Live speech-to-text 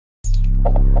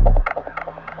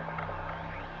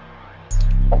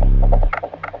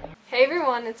Hey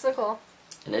everyone, it's Nicole.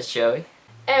 And it's Joey.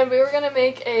 And we were going to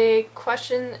make a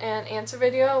question and answer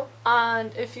video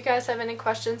on if you guys have any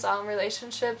questions on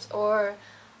relationships or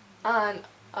on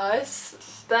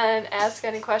us, then ask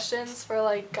any questions for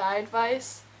like guy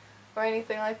advice or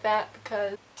anything like that,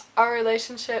 because our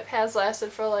relationship has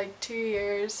lasted for like 2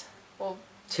 years. Well,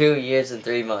 2 years and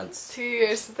 3 months. 2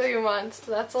 years and 3 months.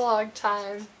 That's a long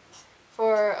time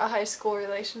for a high school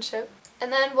relationship.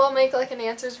 And then we'll make like an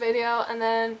answers video, and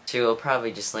then We'll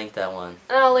probably just link that one.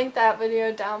 And I'll link that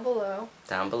video down below.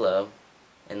 Down below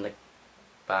in the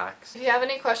box. If you have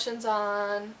any questions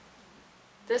on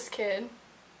this kid.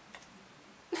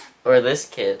 Or this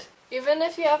kid. Even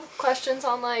if you have questions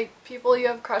on like people you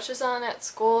have crushes on at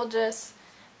school, just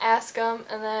ask them,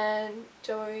 and then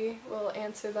Joey will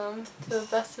answer them to the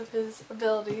best of his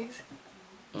abilities.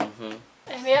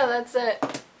 And yeah, that's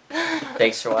it.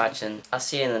 Thanks for watching. I'll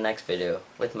see you in the next video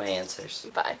with my answers.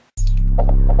 Bye.